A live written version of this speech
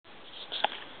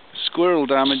Squirrel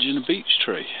damage in a beech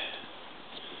tree.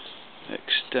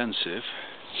 Extensive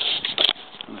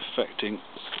and affecting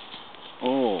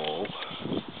all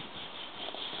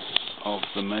of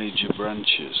the major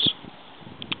branches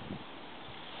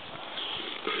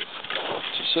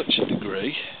to such a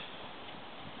degree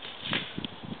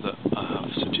that I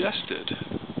have suggested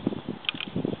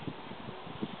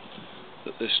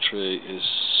that this tree is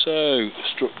so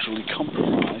structurally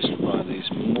compromised by these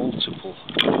multiple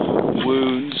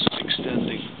wounds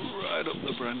extending right up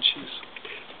the branches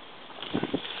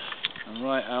and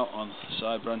right out on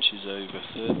side branches over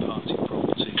third-party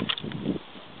property.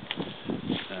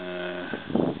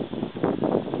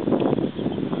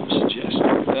 I'm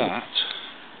suggesting that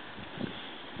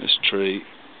this tree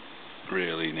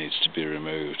really needs to be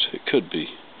removed. It could be,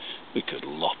 we could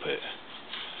lop it,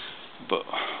 but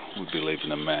we'd be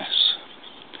leaving a mess.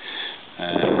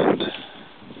 And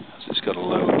as it's got a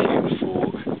lower acute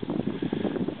fork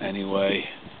anyway,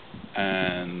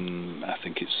 and I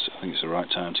think it's the right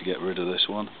time to get rid of this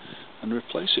one and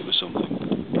replace it with something.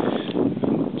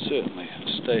 And certainly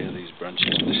the state of these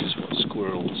branches, this is what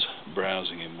squirrels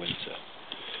browsing in winter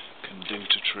can do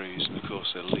to trees, and of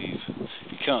course they leave.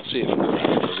 You can't see it from the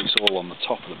ground because it's all on the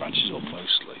top of the branches, or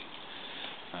mostly,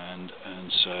 and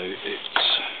so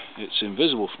it's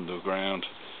invisible from the ground.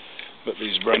 But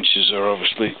these branches are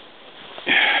obviously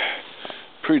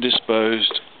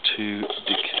predisposed to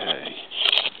decay.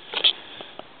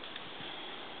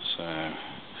 So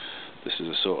this is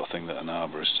the sort of thing that an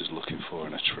arborist is looking for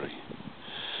in a tree.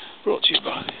 Brought to you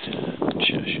by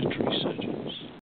Cheshire Tree Surgeons.